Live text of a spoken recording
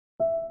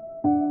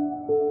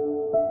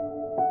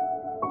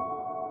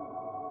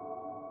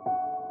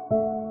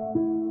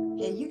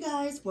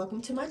welcome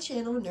to my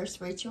channel,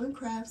 Nurse Rachel and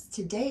Crafts.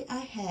 Today I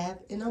have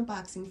an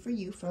unboxing for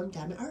you from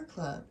Diamond Art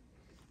Club.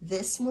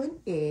 This one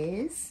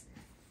is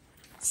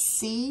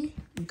Sea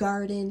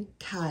Garden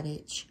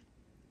Cottage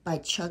by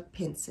Chuck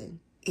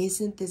Pinson.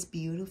 Isn't this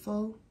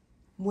beautiful?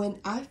 When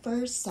I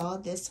first saw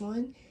this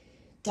one,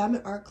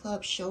 Diamond Art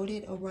Club showed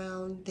it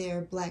around their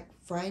Black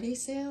Friday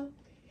sale,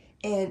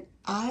 and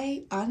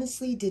I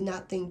honestly did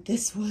not think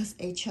this was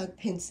a Chuck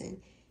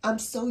Pinson. I'm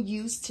so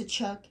used to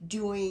Chuck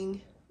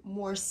doing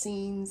more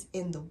scenes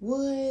in the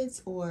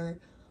woods or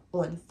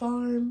on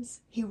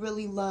farms. He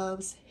really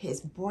loves his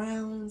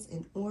browns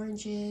and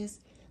oranges,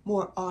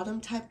 more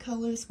autumn type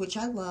colors, which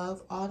I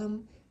love.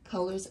 Autumn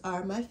colors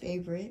are my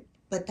favorite,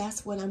 but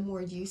that's what I'm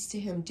more used to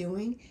him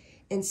doing.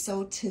 And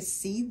so to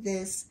see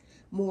this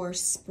more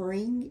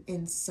spring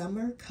and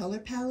summer color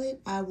palette,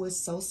 I was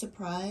so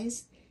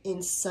surprised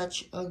in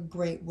such a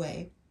great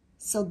way.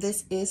 So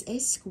this is a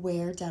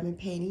square diamond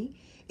painting.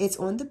 It's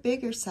on the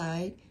bigger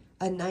side,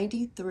 a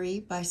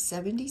 93 by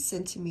 70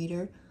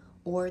 centimeter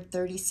or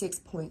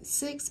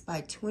 36.6 by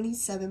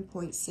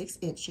 27.6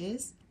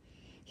 inches.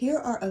 Here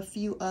are a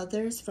few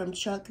others from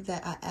Chuck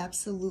that I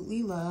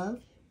absolutely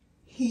love.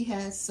 He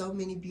has so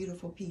many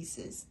beautiful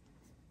pieces.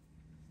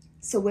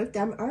 So with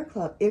Diamond Art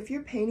Club, if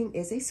your painting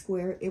is a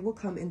square, it will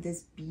come in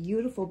this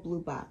beautiful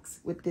blue box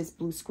with this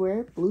blue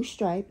square, blue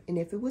stripe, and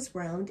if it was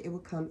round, it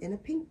would come in a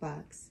pink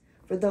box.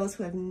 For those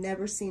who have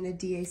never seen a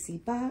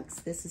DAC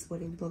box, this is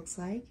what it looks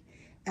like.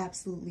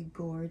 Absolutely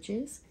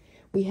gorgeous.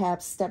 We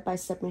have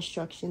step-by-step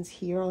instructions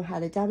here on how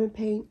to diamond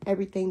paint,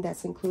 everything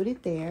that's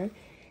included there.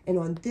 And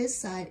on this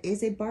side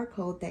is a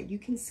barcode that you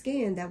can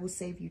scan that will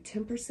save you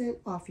 10%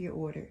 off your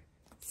order.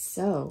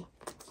 So,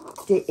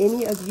 did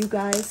any of you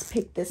guys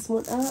pick this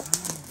one up?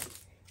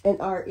 And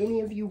are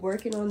any of you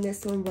working on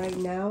this one right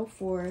now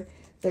for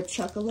the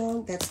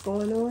Chuck-along that's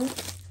going on?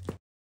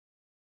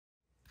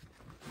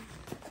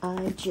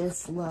 I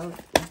just love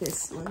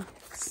this one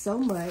so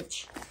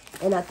much.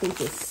 And I think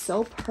it's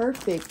so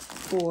perfect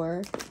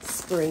for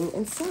spring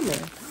and summer.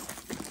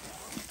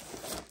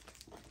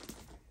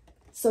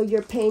 So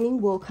your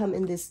painting will come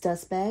in this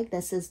dust bag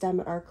that says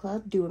Diamond Art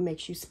Club, Do It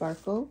Makes You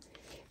Sparkle.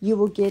 You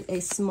will get a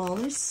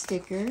smaller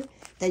sticker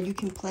that you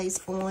can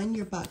place on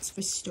your box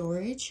for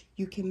storage.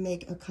 You can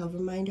make a cover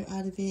minder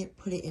out of it,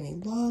 put it in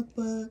a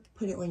logbook,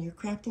 put it on your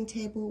crafting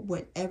table,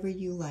 whatever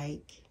you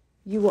like.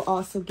 You will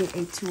also get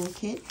a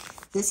toolkit.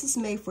 This is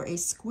made for a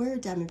square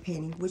diamond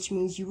painting, which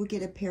means you will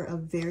get a pair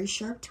of very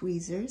sharp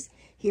tweezers.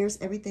 Here's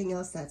everything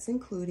else that's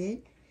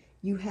included.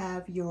 You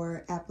have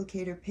your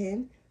applicator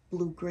pen,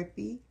 blue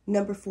grippy,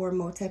 number 4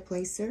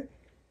 multi-placer,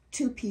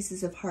 2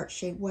 pieces of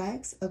heart-shaped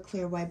wax, a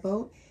clear white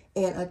boat,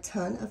 and a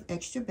ton of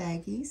extra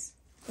baggies.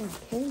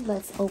 Okay,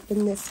 let's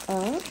open this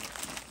up.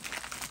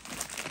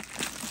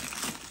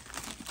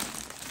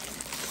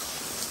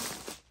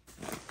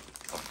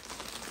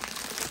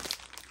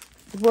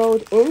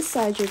 Rolled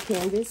inside your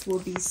canvas will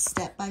be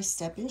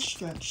step-by-step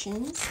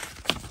instructions.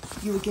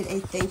 You will get a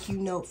thank you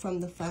note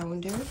from the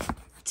founder,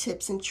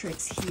 tips and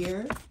tricks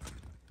here.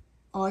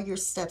 All your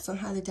steps on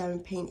how to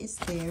diamond paint is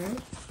there.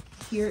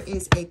 Here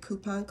is a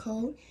coupon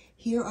code.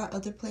 Here are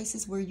other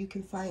places where you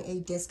can find a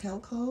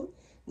discount code.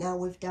 Now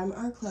with Diamond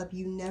Art Club,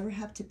 you never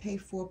have to pay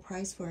full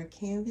price for a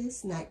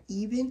canvas, not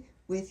even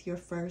with your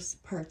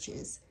first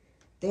purchase.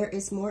 There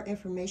is more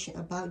information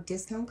about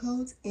discount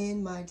codes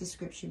in my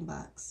description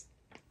box.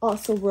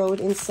 Also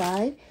rolled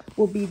inside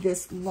will be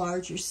this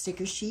larger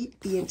sticker sheet.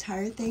 The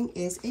entire thing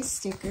is a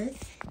sticker,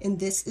 and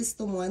this is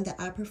the one that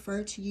I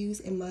prefer to use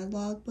in my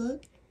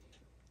logbook.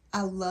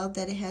 I love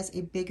that it has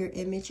a bigger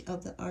image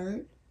of the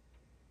art.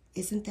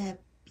 Isn't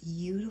that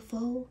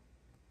beautiful?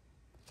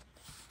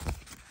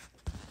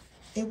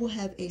 It will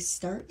have a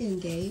start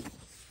end date,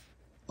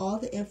 all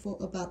the info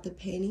about the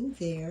painting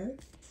there,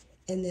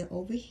 and then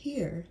over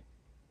here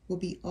will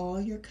be all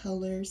your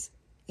colors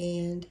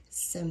and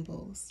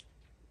symbols.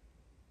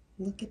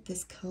 Look at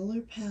this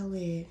color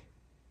palette.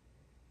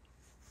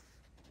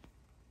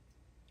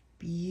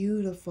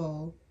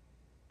 Beautiful.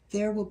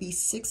 There will be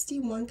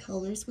 61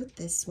 colors with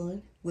this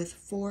one, with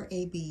 4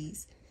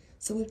 ABs.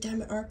 So with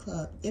Diamond Art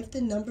Club, if the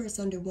number is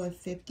under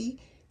 150,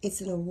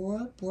 it's an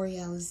Aurora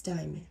Borealis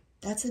diamond.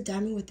 That's a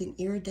diamond with an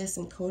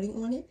iridescent coating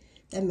on it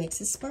that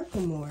makes it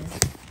sparkle more.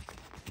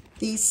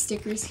 These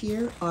stickers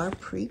here are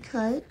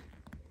pre-cut,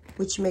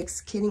 which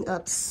makes kitting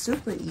up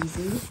super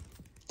easy.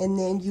 And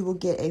then you will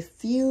get a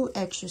few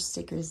extra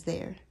stickers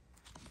there.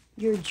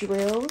 Your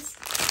drills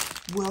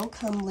will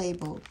come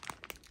labeled,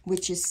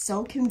 which is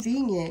so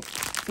convenient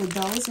for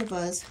those of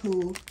us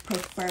who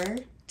prefer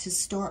to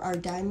store our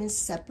diamonds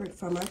separate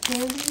from our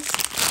canvas,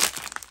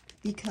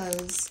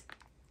 because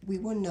we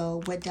will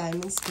know what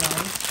diamonds go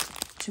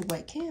to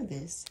what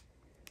canvas.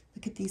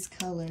 Look at these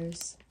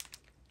colors.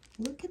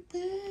 Look at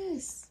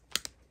this.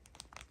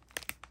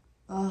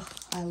 Oh,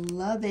 I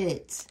love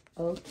it.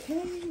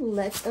 Okay,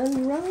 let's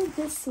unroll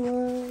this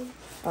one.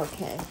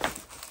 Okay,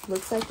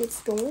 looks like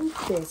it's going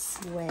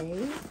this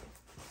way.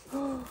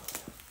 Oh,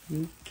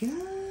 you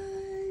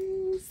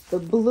guys, the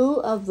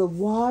blue of the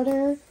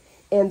water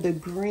and the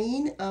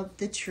green of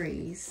the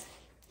trees.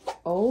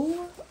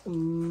 Oh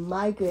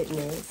my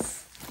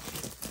goodness.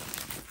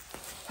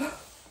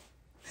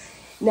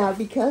 Now,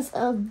 because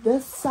of the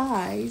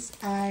size,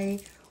 I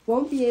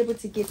won't be able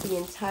to get the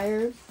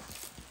entire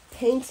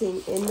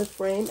painting in the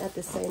frame at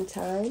the same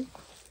time.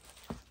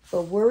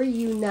 But worry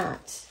you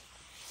not.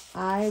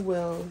 I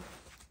will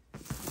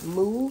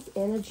move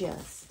and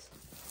adjust.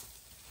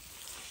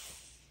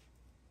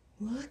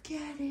 Look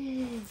at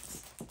it.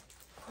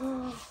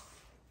 Oh,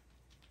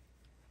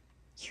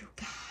 you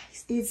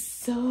guys, it's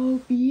so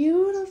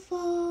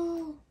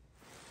beautiful.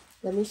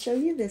 Let me show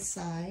you this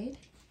side.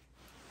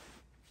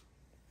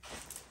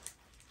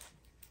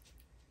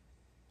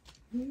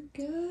 You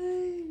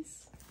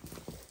guys,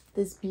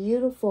 this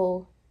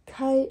beautiful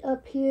kite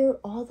up here,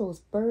 all those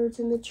birds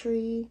in the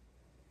tree,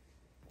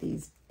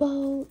 these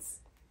boats.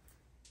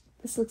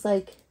 This looks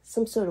like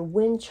some sort of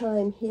wind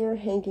chime here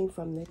hanging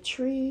from the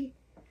tree.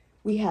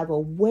 We have a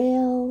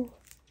whale,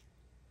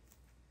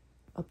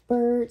 a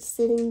bird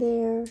sitting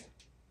there,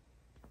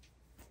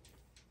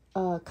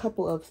 a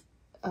couple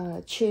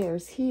of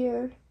chairs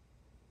here.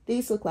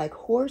 These look like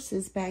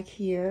horses back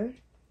here.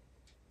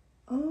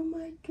 Oh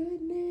my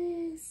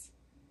goodness.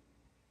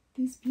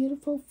 These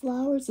beautiful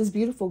flowers, this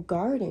beautiful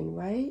garden,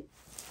 right?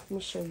 Let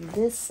me show you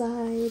this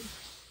side.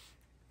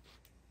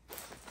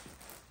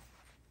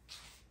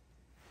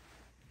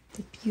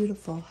 The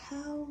beautiful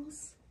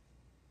house.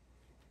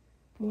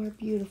 More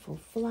beautiful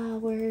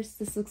flowers.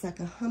 This looks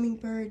like a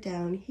hummingbird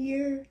down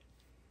here.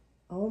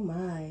 Oh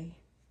my.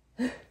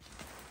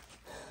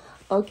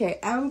 Okay,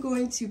 I'm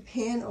going to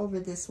pan over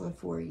this one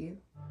for you.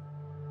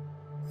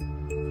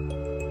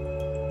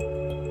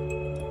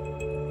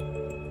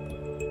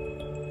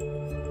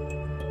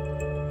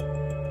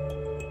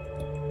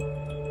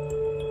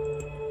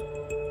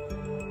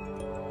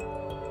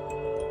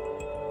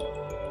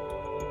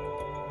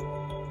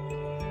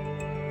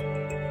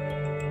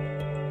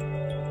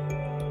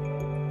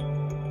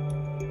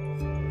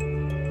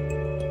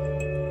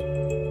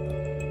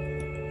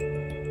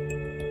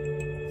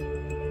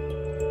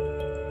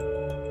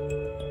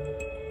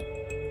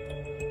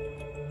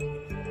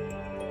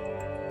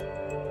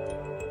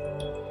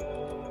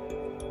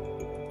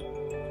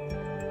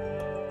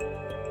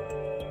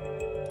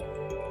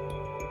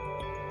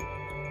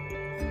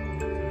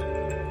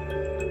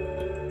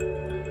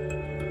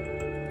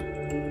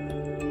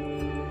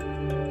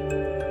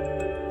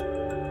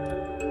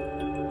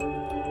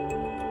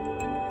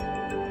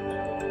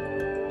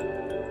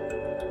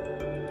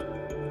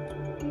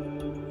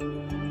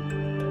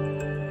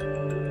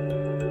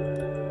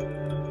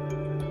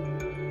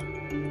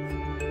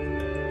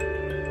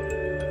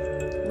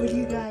 What do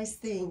you guys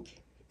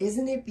think?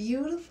 Isn't it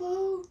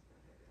beautiful?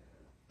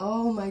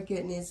 Oh my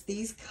goodness,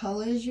 these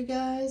colors, you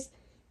guys,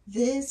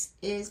 this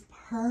is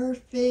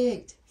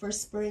perfect for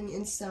spring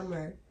and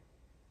summer.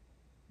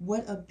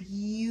 What a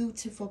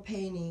beautiful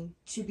painting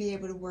to be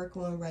able to work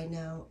on right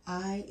now.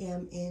 I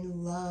am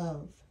in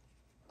love.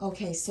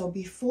 Okay, so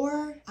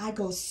before I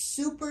go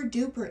super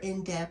duper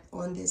in depth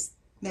on this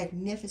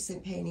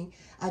magnificent painting,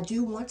 I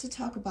do want to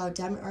talk about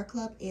Diamond Art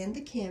Club and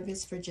the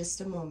canvas for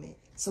just a moment.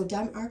 So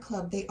Diamond Art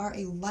Club, they are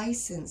a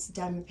licensed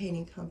diamond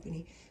painting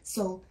company.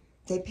 So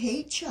they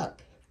paid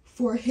Chuck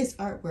for his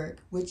artwork,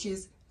 which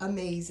is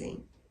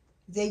amazing.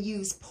 They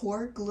use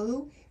poured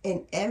glue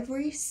and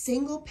every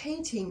single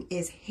painting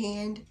is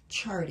hand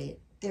charted.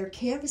 Their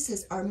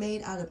canvases are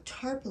made out of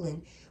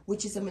tarpaulin,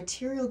 which is a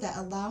material that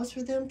allows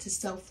for them to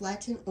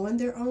self-flatten on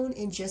their own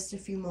in just a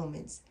few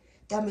moments.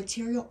 That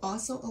material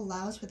also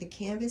allows for the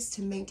canvas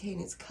to maintain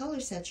its color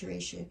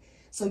saturation,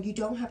 so you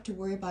don't have to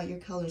worry about your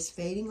colors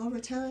fading over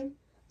time.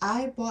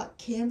 I bought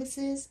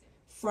canvases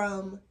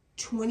from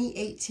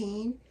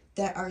 2018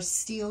 that are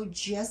still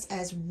just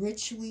as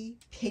richly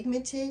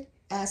pigmented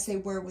as they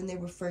were when they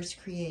were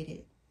first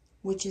created,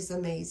 which is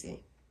amazing.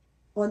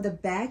 On the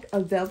back, a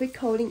velvet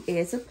coating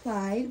is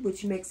applied,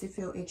 which makes it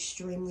feel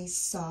extremely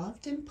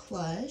soft and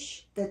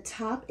plush. The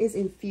top is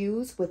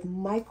infused with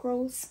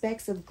micro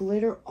specks of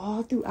glitter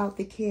all throughout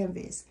the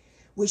canvas,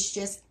 which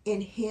just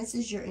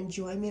enhances your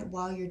enjoyment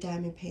while you're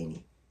diamond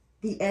painting.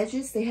 The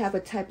edges, they have a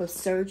type of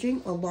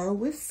serging along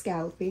with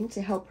scalloping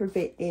to help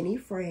prevent any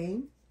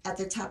fraying. At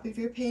the top of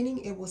your painting,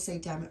 it will say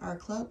Diamond Art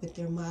Club with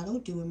their motto,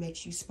 "Do What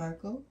Makes You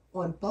Sparkle."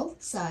 On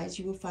both sides,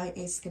 you will find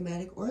a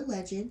schematic or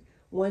legend,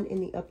 one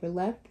in the upper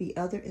left, the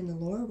other in the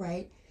lower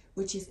right,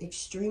 which is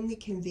extremely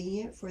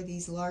convenient for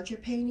these larger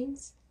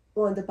paintings.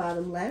 On the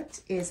bottom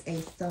left is a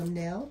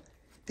thumbnail,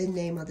 the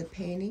name of the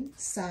painting,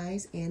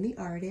 size, and the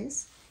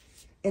artist.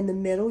 In the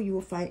middle, you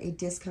will find a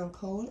discount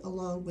code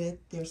along with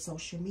their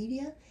social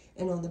media.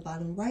 And on the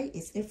bottom right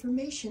is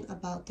information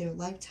about their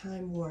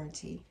lifetime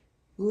warranty.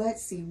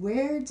 Let's see,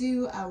 where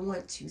do I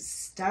want to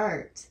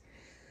start?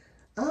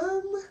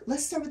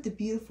 Let's start with the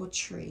beautiful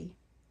tree.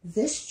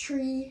 This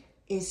tree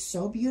is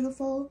so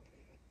beautiful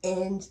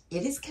and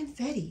it is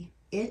confetti.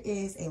 It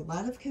is a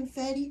lot of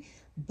confetti,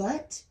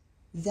 but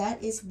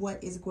that is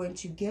what is going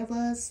to give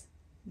us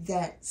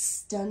that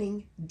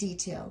stunning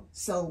detail.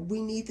 So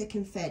we need the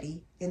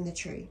confetti in the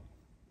tree.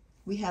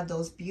 We have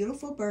those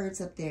beautiful birds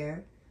up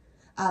there.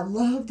 I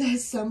love that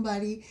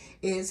somebody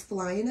is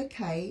flying a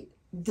kite.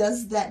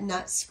 Does that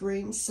not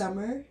scream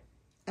summer?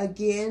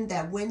 Again,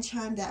 that wind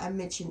chime that I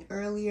mentioned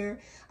earlier,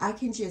 I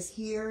can just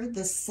hear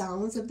the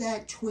sounds of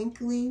that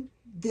twinkling.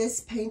 This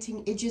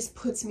painting, it just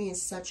puts me in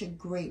such a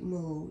great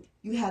mood.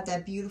 You have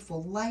that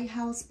beautiful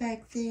lighthouse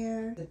back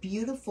there, the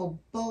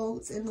beautiful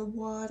boats in the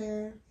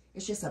water.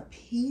 It's just a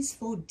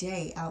peaceful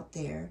day out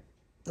there.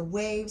 The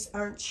waves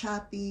aren't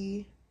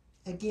choppy.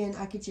 Again,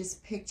 I could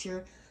just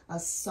picture a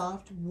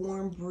soft,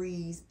 warm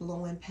breeze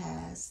blowing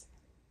past.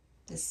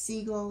 The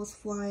seagulls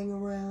flying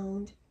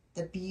around.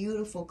 The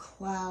beautiful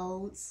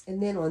clouds.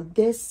 And then on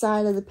this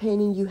side of the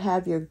painting, you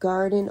have your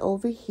garden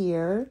over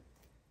here.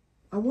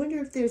 I wonder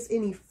if there's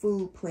any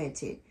food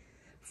planted.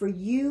 For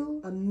you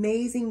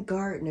amazing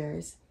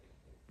gardeners,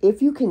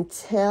 if you can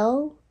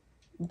tell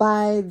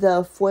by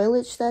the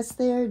foliage that's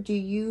there, do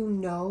you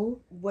know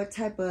what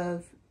type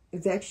of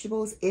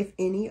vegetables, if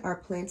any, are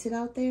planted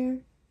out there?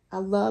 I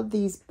love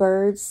these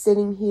birds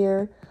sitting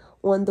here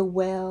on the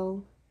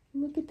well.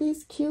 Look at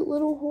these cute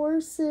little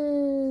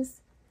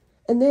horses.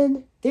 And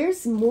then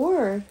there's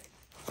more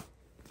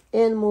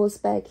animals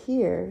back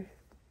here.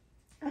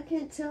 I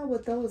can't tell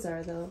what those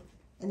are though.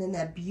 And then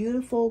that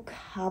beautiful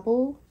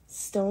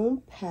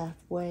cobblestone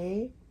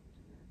pathway.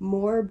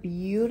 More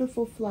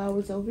beautiful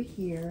flowers over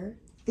here.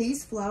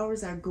 These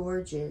flowers are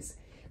gorgeous.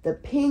 The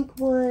pink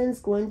ones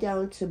going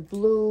down to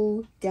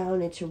blue,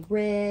 down into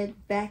red,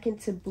 back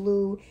into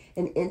blue,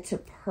 and into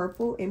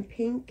purple and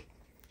pink.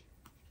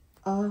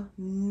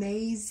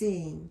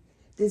 Amazing.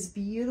 This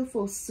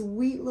beautiful,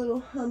 sweet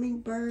little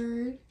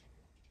hummingbird.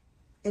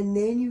 And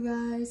then you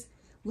guys,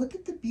 look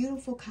at the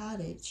beautiful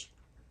cottage.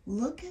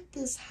 Look at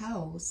this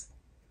house.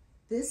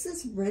 This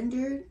is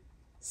rendered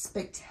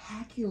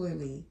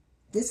spectacularly.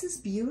 This is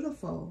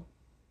beautiful.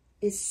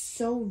 It's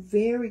so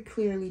very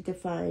clearly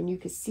defined. You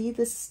can see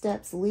the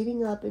steps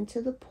leading up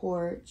into the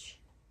porch.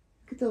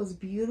 Look at those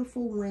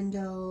beautiful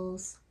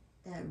windows,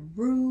 that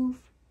roof.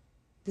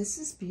 This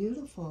is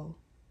beautiful.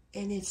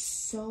 And it's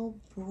so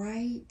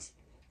bright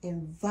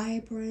and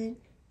vibrant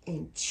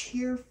and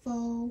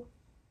cheerful.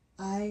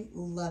 I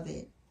love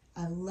it.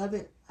 I love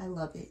it. I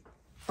love it.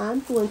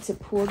 I'm going to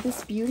pull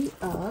this beauty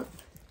up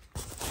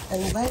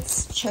and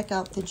let's check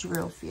out the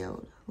drill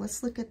field.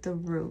 Let's look at the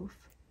roof.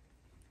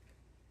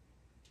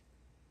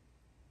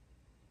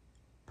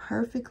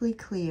 Perfectly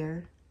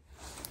clear.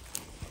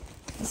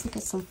 Let's look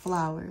at some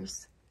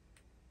flowers.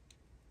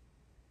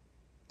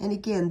 And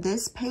again,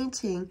 this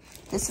painting,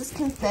 this is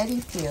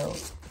confetti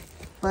filled,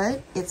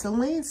 but it's a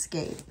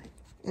landscape.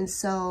 And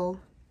so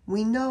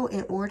we know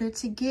in order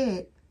to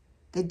get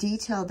the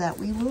detail that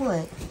we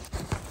want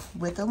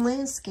with a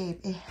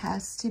landscape, it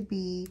has to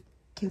be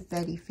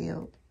confetti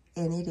filled,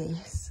 and it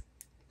is.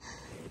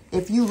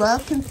 If you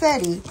love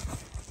confetti,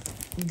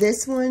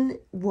 this one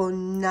will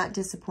not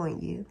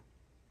disappoint you.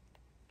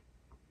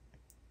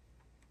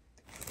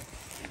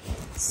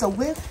 So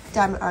with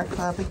Diamond Art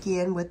Club,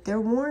 again, with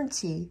their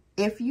warranty,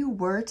 if you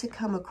were to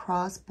come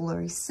across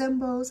blurry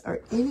symbols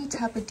or any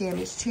type of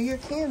damage to your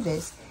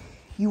canvas,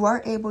 you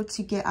are able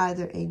to get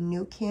either a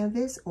new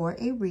canvas or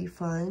a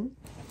refund.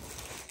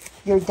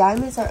 Your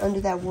diamonds are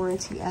under that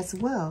warranty as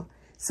well.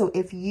 So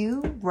if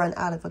you run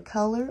out of a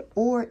color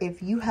or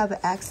if you have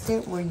an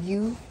accident where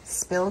you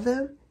spill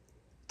them,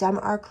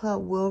 Diamond Art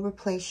Club will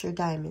replace your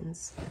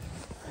diamonds,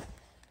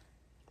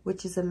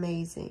 which is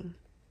amazing.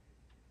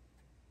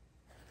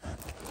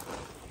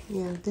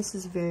 Yeah, this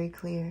is very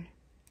clear.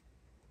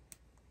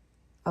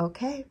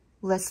 Okay,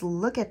 let's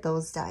look at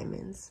those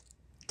diamonds.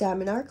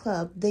 Diamond Art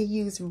Club, they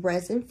use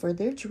resin for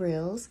their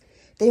drills.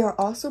 They are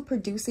also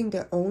producing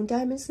their own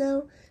diamonds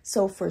now.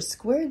 So for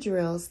square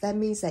drills, that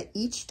means that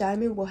each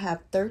diamond will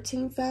have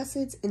 13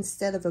 facets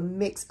instead of a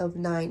mix of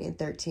 9 and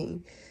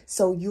 13.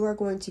 So you are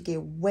going to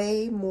get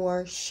way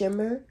more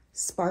shimmer,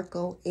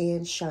 sparkle,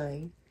 and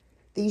shine.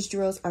 These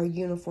drills are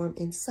uniform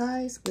in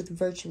size with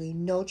virtually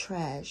no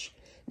trash.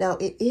 Now,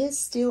 it is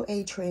still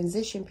a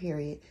transition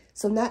period,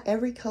 so not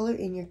every color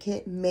in your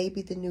kit may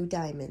be the new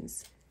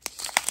diamonds.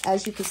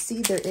 As you can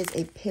see, there is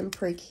a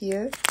pinprick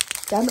here.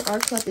 Diamond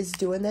Art Club is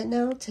doing that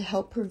now to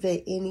help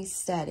prevent any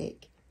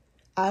static.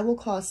 I will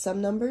call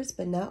some numbers,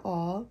 but not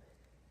all.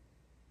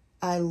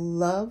 I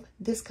love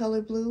this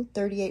color blue,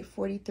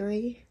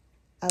 3843.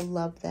 I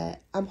love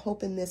that. I'm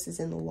hoping this is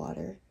in the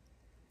water.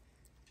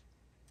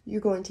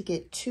 You're going to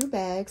get 2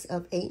 bags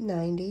of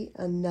 $8.90,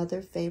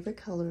 another favorite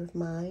color of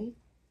mine.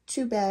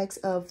 2 bags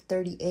of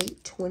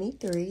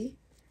 $38.23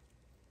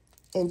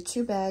 and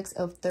 2 bags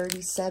of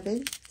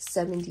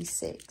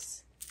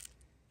 $37.76.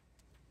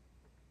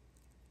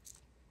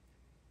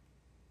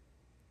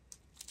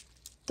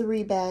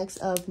 Three bags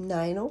of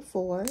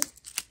 $9.04.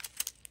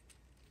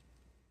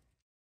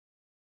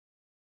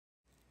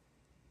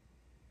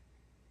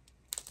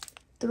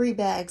 3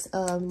 bags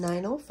of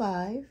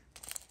 $9.05.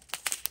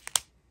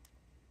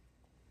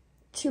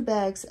 2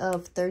 bags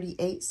of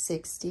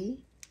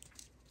 $38.60.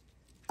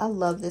 I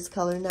love this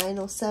color,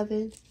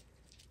 $9.07.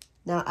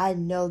 Now, I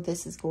know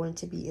this is going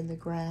to be in the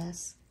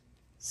grass.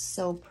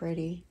 So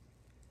pretty.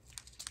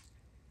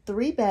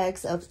 3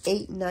 bags of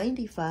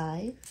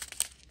 $8.95,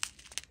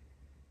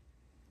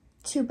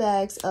 2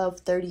 bags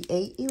of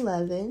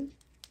 $38.11,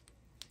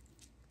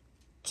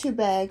 2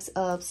 bags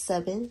of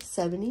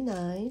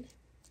 $7.79,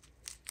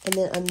 and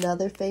then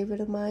another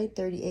favorite of mine,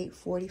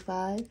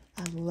 $38.45.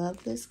 I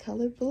love this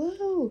color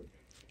blue.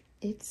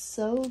 It's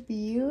so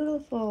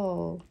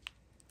beautiful.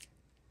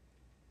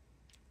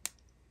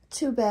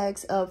 2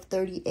 bags of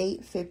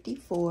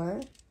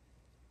 $38.54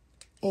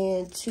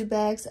 and 2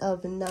 bags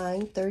of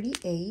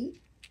 $9.38.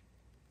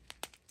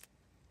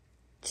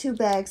 2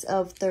 bags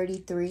of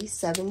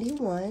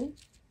 $33.71.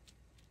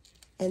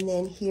 And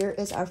then here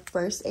is our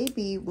first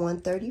AB,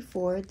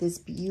 134, this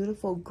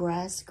beautiful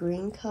grass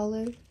green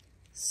color.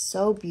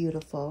 So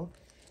beautiful.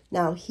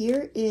 Now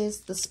here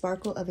is the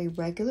sparkle of a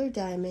regular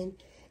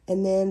diamond,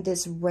 and then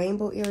this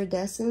rainbow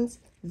iridescence.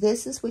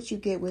 This is what you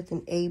get with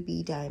an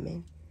AB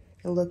diamond.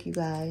 And look, you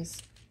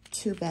guys,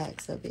 2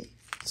 bags of it.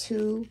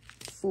 2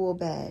 full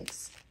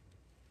bags.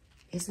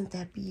 Isn't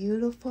that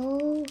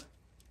beautiful?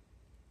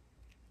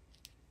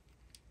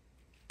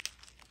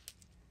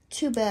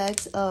 2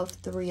 bags of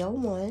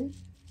 301.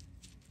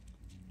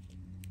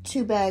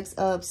 2 bags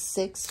of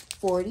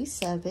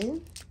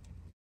 647.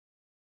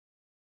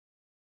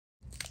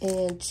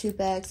 And 2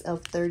 bags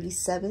of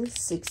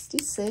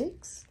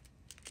 3766.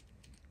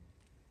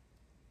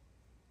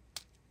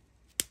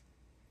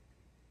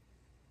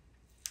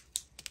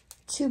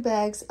 2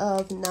 bags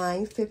of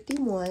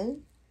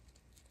 951.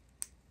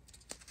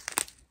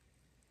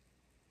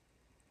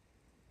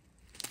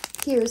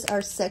 Here's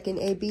our second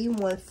AB,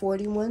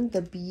 141,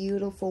 the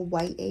beautiful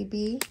white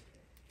AB.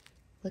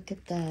 Look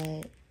at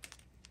that.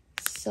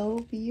 So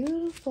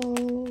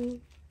beautiful.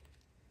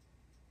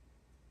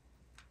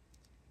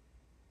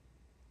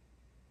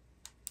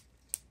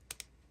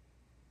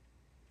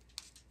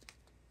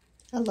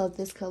 I love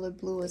this color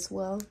blue as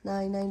well,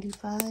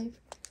 $9.95.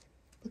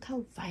 Look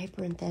how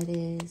vibrant that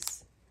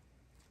is.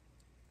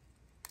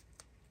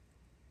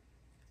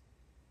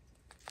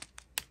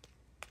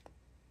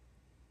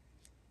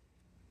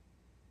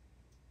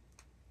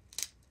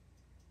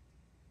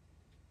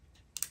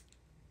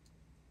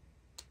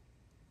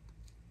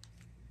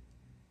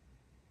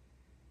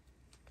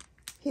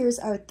 Here's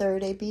our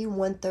third AB,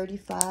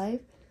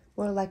 135,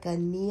 more like a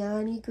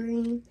neon-y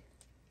green.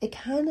 It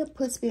kind of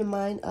puts me in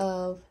mind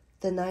of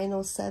the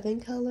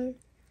 907 color,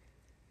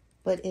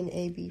 but in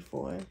AB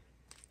form.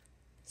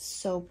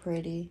 So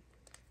pretty.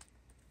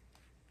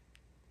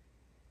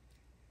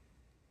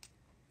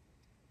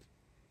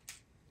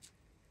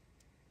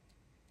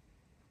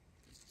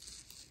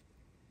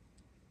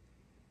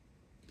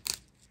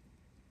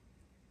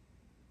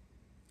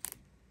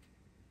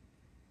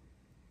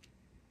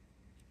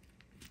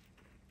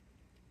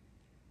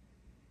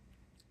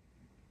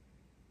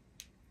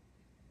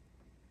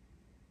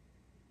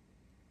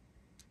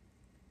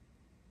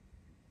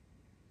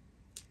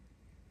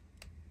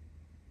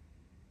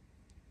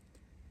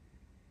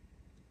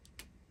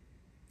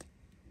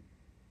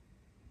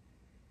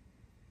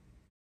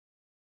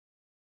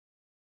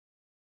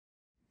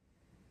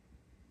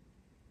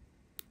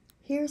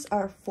 Here's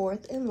our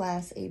fourth and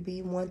last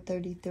AB,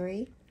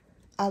 133.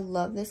 I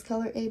love this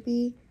color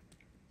AB.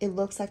 It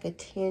looks like a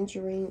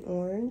tangerine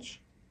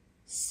orange.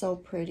 So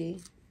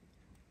pretty.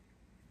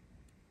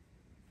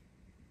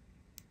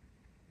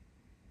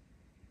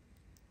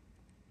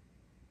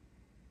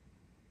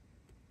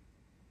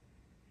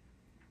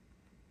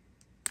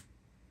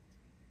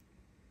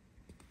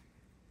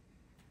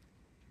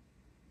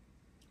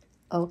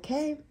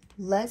 Okay,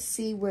 let's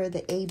see where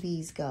the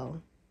ABs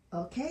go.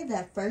 Okay,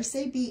 that first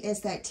AB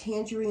is that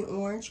tangerine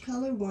orange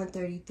color,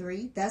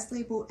 133. That's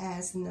labeled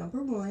as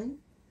number 1.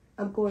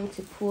 I'm going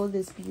to pull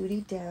this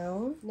beauty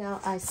down.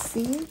 Now, I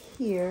see it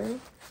here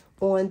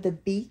on the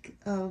beak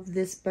of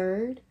this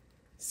bird.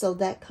 So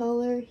that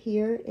color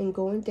here and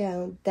going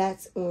down,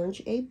 that's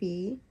orange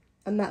AB.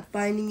 I'm not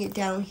finding it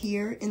down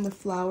here in the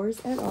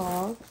flowers at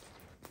all.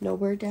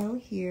 Nowhere down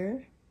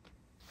here.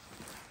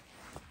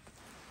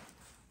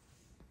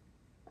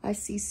 I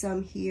see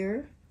some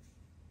here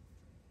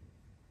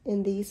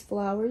in these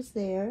flowers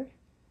there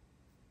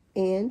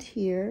and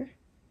here.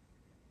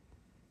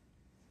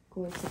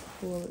 Going to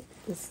pull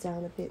this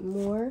down a bit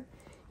more.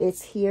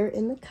 It's here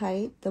in the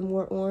kite, the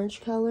more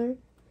orange color,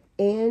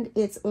 and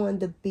it's on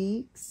the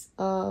beaks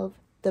of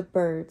the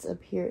birds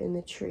up here in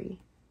the tree.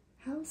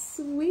 How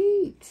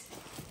sweet!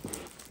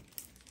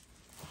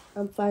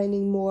 I'm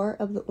finding more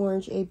of the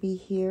orange AB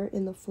here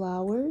in the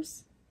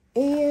flowers,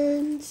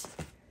 and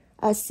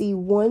I see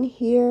 1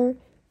 here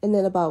and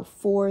then about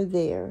 4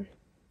 there.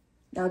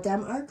 Now,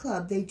 Diamond Art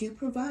Club, they do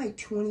provide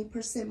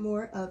 20%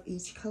 more of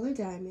each color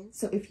diamond.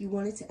 So if you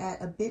wanted to add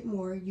a bit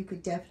more, you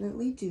could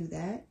definitely do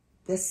that.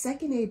 The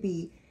second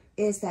AB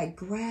is that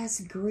grass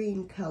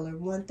green color,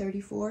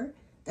 134.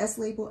 That's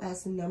labeled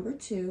as number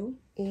 2.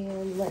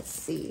 And let's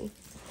see.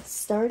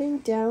 Starting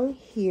down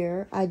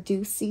here, I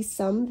do see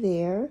some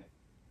there.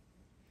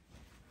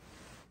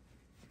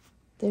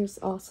 There's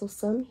also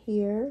some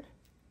here.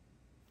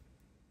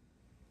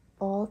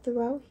 All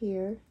throughout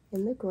here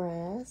in the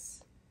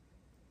grass.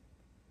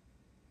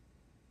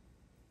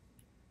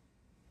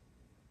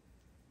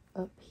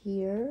 up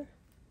here.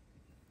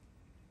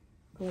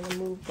 I'm going to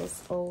move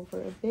this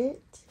over a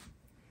bit.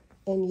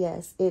 And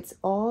yes, it's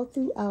all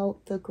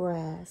throughout the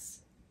grass.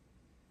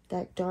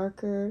 That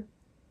darker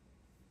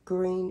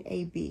green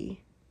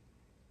AB.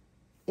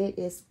 It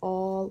is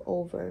all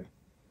over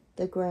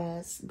the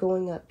grass,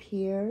 going up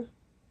here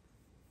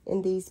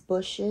in these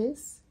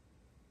bushes,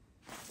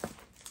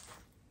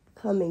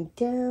 coming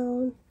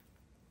down.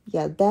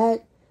 Yeah,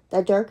 that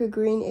darker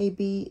green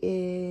AB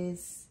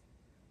is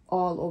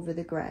all over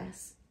the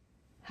grass.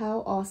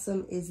 How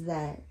awesome is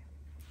that?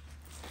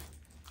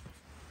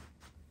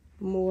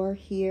 More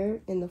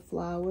here in the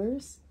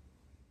flowers,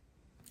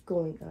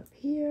 going up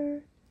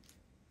here,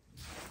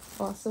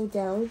 also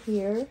down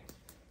here,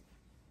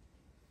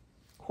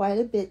 quite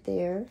a bit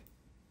there.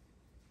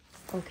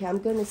 Okay, I'm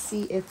gonna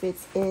see if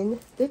it's in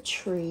the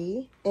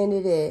tree, and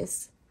it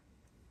is.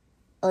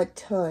 A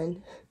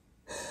ton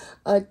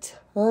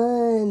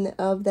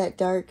of that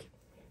dark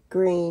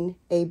green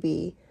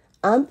AB.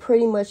 I'm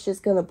pretty much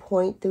just gonna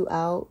point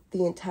throughout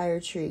the entire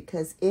tree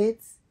because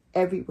it's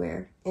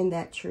everywhere in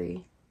that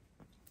tree.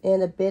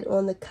 And a bit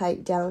on the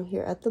kite down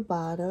here at the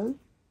bottom.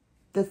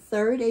 The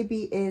third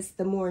AB is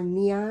the more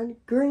neon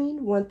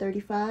green,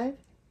 135.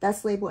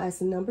 That's labeled as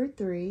the number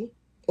 3.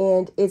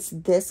 And it's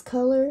this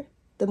color,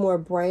 the more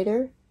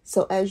brighter.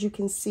 So as you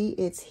can see,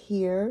 it's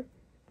here.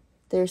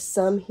 There's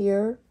some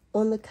here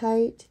on the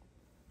kite.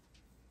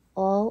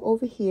 All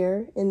over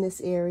here in this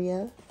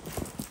area.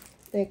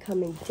 Then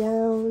coming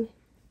down,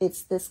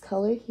 it's this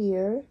color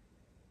here.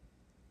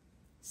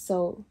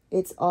 So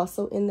it's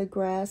also in the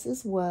grass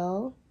as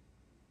well.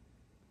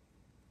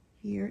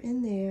 Here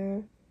and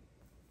there,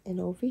 and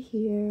over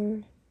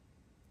here,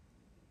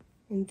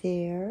 and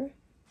there.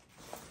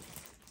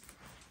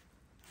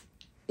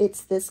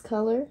 It's this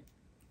color,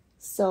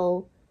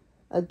 so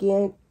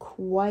again,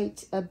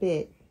 quite a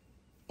bit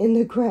in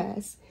the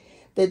grass.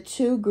 The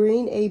two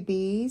green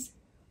ABs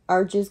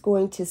are just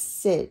going to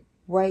sit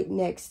right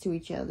next to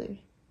each other.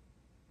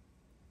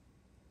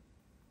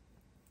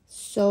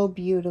 So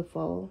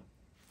beautiful.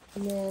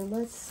 And then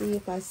let's see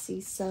if I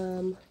see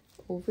some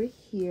over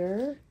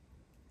here.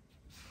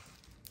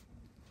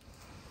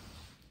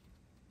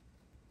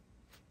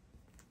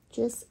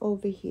 Just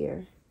over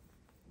here,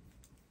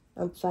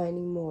 I'm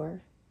finding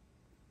more,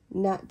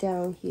 not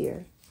down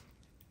here.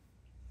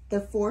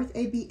 The fourth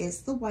AB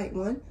is the white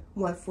one,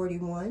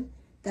 141.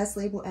 That's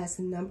labeled as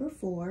the number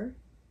 4.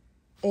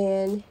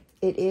 And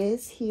it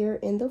is here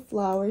in the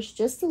flowers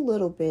just a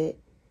little bit.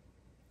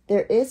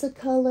 There is a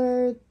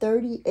color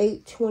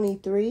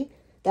 3823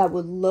 that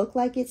would look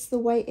like it's the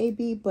white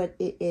AB, but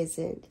it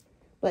isn't.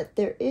 But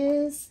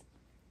there's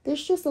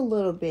just a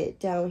little bit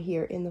down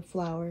here in the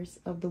flowers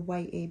of the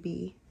white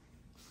AB.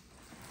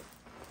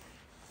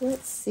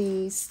 Let's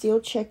see, still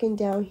checking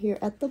down here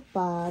at the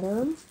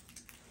bottom.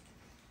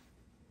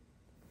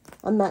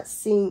 I'm not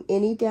seeing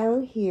any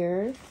down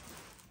here.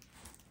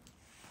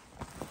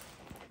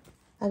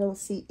 I don't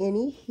see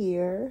any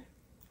here.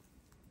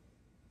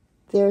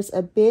 There's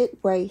a bit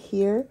right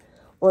here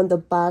on the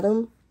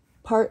bottom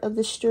part of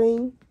the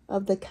string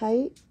of the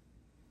kite.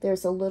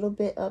 There's a little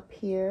bit up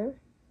here.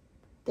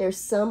 There's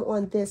some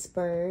on this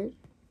bird.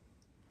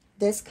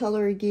 This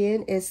color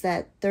again is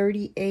that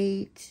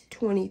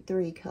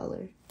 3823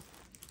 color.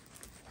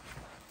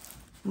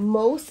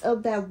 Most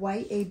of that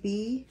white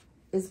AB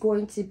is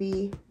going to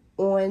be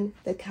on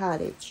the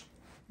cottage,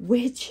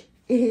 which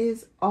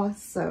is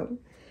awesome.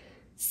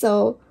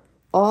 So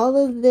all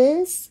of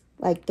this,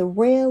 like the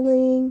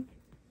railing,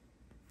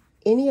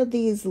 any of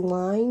these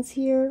lines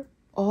here,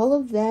 all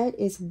of that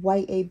is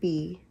white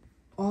AB.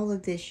 All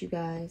of this, you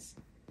guys,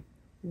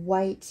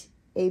 white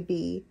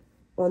AB.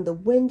 On the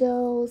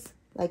windows,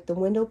 like the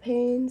window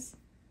panes,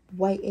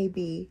 white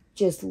AB,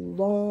 just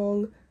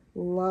long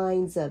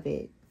lines of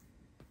it.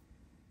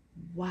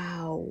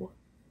 Wow.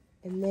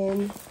 And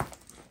then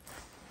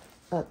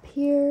up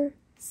here,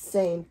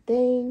 same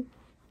thing,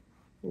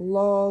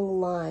 long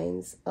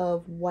lines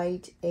of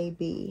white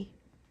AB.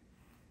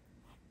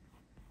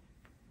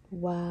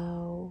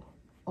 Wow.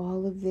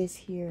 All of this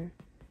here,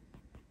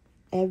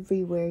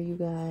 everywhere, you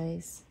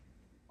guys,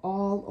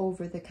 all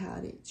over the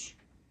cottage.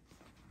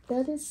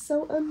 That is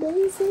so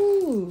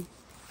amazing.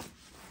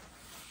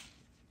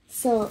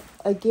 So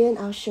again,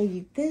 I'll show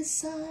you this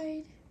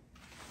side.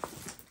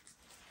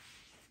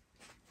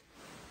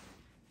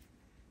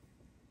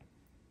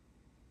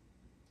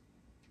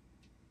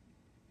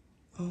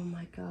 Oh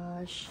my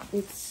gosh,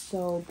 it's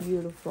so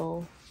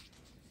beautiful.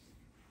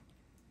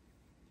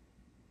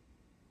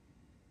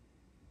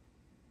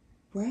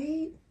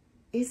 Right?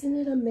 Isn't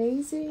it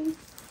amazing?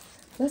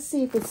 Let's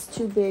see if it's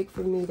too big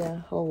for me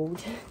to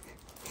hold.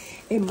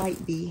 It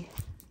might be.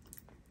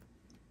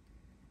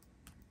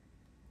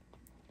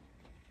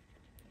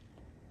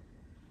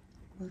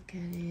 Look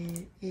at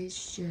it.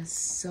 It's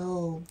just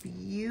so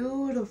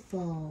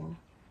beautiful.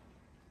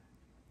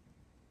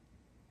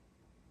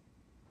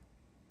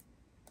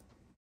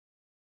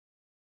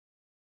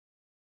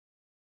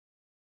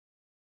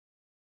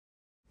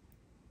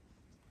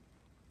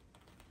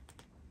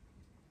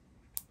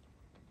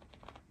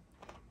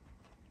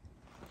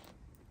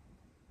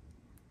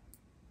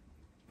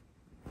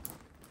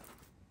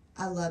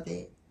 I love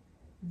it.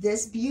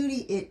 This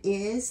beauty, it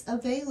is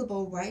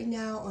available right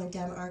now on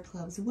Diamond Art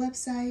Club's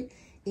website.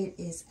 It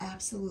is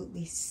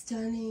absolutely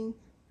stunning,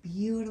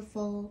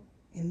 beautiful,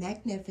 and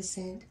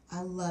magnificent.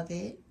 I love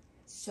it.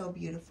 So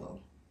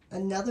beautiful.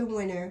 Another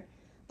winner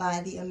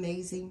by the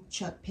amazing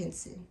Chuck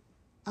Pinson.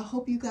 I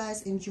hope you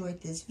guys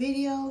enjoyed this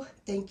video.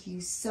 Thank you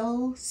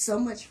so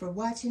much for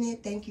watching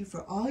it. Thank you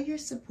for all your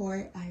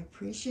support. I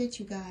appreciate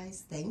you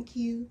guys. Thank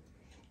you.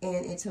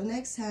 And until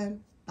next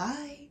time,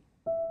 bye.